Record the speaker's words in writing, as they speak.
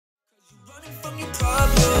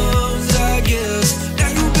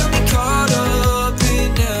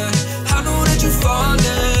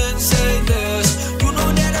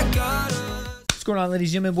on, ladies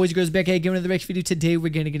and gentlemen, boys and girls, back again with another next video. Today we're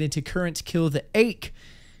going to get into Currents Kill the Ache.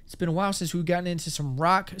 It's been a while since we've gotten into some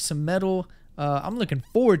rock, some metal. I'm looking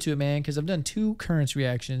forward to it, man, because I've done 2 Currents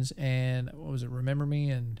reactions, and what was it, Remember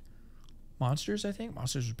Me and Monsters, I think?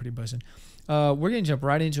 Monsters was pretty buzzing. We're going to jump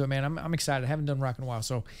right into it, man. I'm excited. I haven't done rock in a while,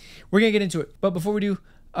 so we're going to get into it. But before we do,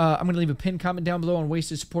 I'm going to leave a pinned comment down below on ways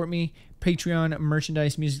to support me. Patreon,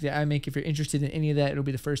 merchandise, music that I make. If you're interested in any of that, it'll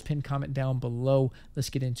be the first pinned comment down below.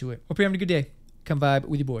 Let's get into it. Hope you're having a good day. Come vibe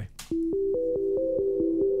with your boy.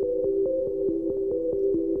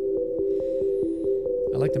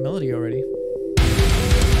 I like the melody already.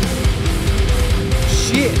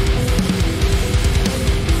 Shit!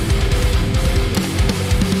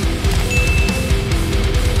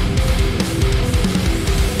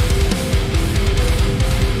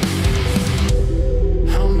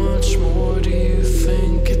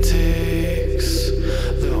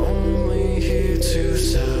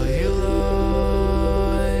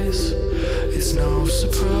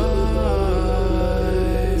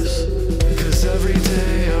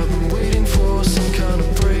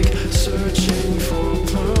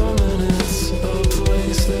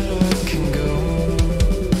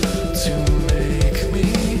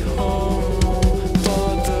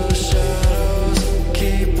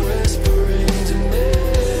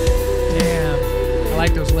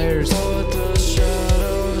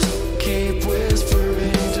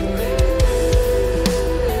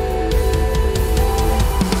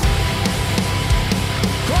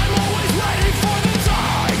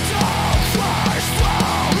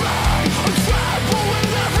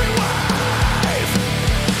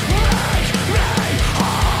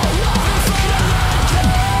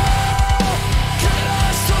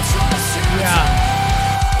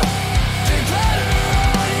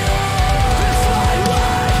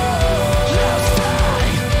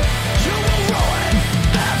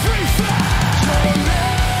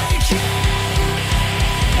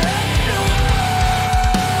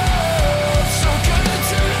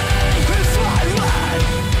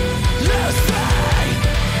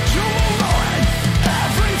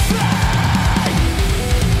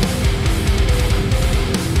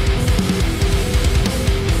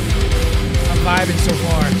 Vibing so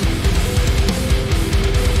far.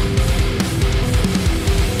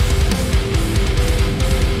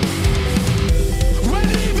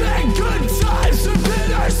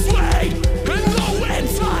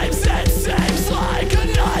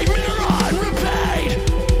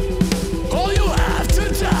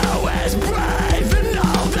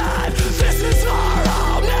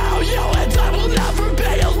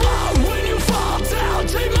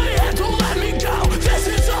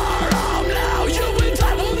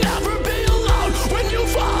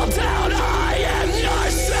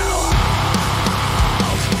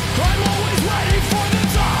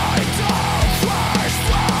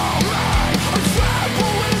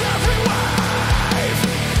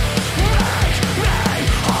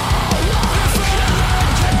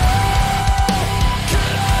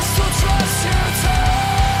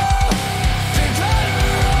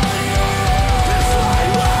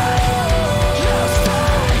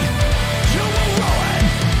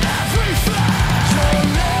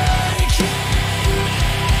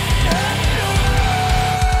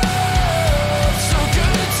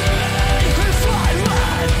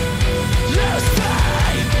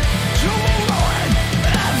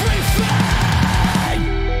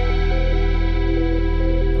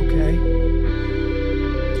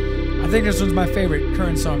 I think this one's my favorite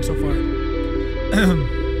current song so far.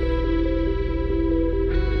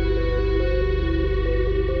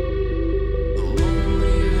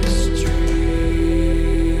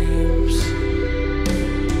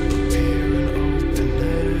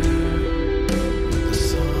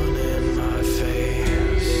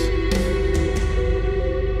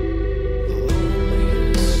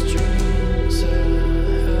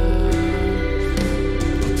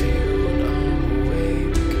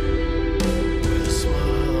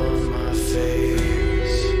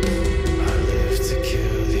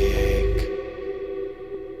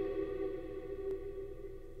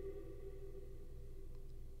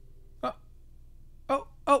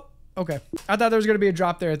 Okay, I thought there was going to be a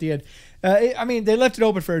drop there at the end. I mean, they left it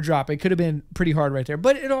open for a drop. It could have been pretty hard right there,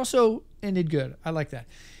 but it also ended good. I like that.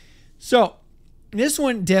 So this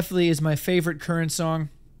one definitely is my favorite current song.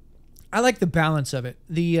 I like the balance of it,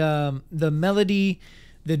 the melody,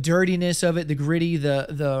 the dirtiness of it, the gritty,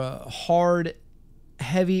 the hard,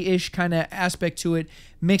 heavy-ish kind of aspect to it,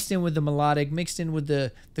 mixed in with the melodic, mixed in with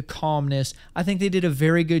the calmness. I think they did a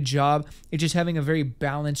very good job at just having a very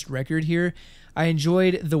balanced record here. I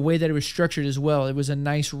enjoyed the way that it was structured as well. It was a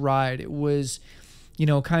nice ride. It was, you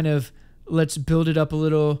know, kind of let's build it up a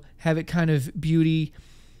little, have it kind of beauty,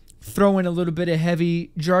 throw in a little bit of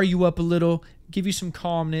heavy, jar you up a little, give you some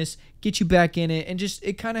calmness, get you back in it, and just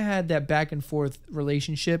it kind of had that back and forth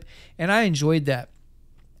relationship, and I enjoyed that.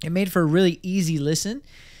 It made for a really easy listen.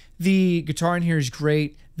 The guitar in here is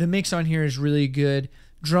great. The mix on here is really good.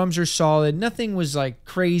 Drums are solid. Nothing was like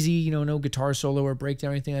crazy, you know, no guitar solo or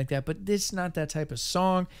breakdown or anything like that, but this is not that type of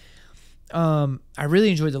song. I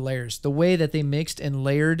really enjoyed the layers. The way that they mixed and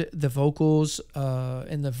layered the vocals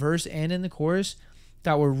in the verse and in the chorus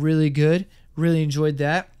that were really good. Really enjoyed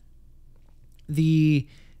that. The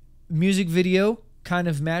music video kind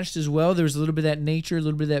of matched as well. There was a little bit of that nature, a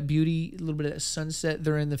little bit of that beauty, a little bit of that sunset.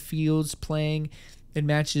 They're in the fields playing. It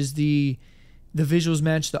matches the visuals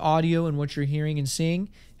match the audio and what you're hearing and seeing.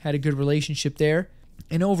 Had a good relationship there.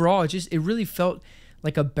 And overall, it really felt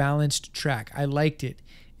like a balanced track. I liked it.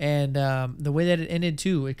 And the way that it ended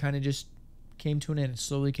too, it kind of just came to an end. It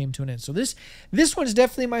slowly came to an end. So this one's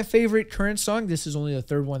definitely my favorite current song. This is only the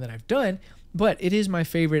third one that I've done, but it is my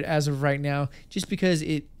favorite as of right now, just because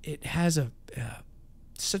it has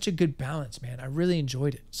such a good balance, man. I really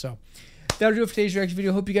enjoyed it. So that'll do it for today's reaction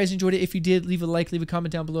video. Hope you guys enjoyed it. If you did, leave a like, leave a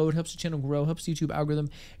comment down below. It helps the channel grow, helps the YouTube algorithm.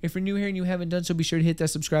 If you're new here and you haven't done so, be sure to hit that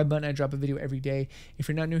subscribe button. I drop a video every day. If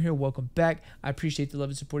you're not new here, welcome back. I appreciate the love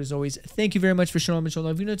and support as always. Thank you very much for showing up and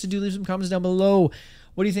love. You know what to do. Leave some comments down below.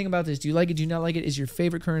 What do you think about this? Do you like it? Do you not like it? Is your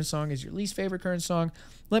favorite current song? Is your least favorite current song?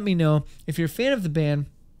 Let me know. If you're a fan of the band,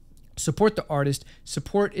 support the artist.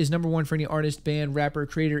 Support is #1 for any artist, band, rapper,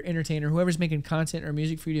 creator, entertainer, whoever's making content or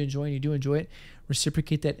music for you to enjoy and you do enjoy it.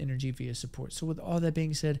 Reciprocate that energy via support. So with all that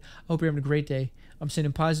being said, I hope you're having a great day. I'm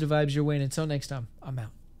sending positive vibes your way, and until next time, I'm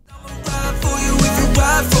out.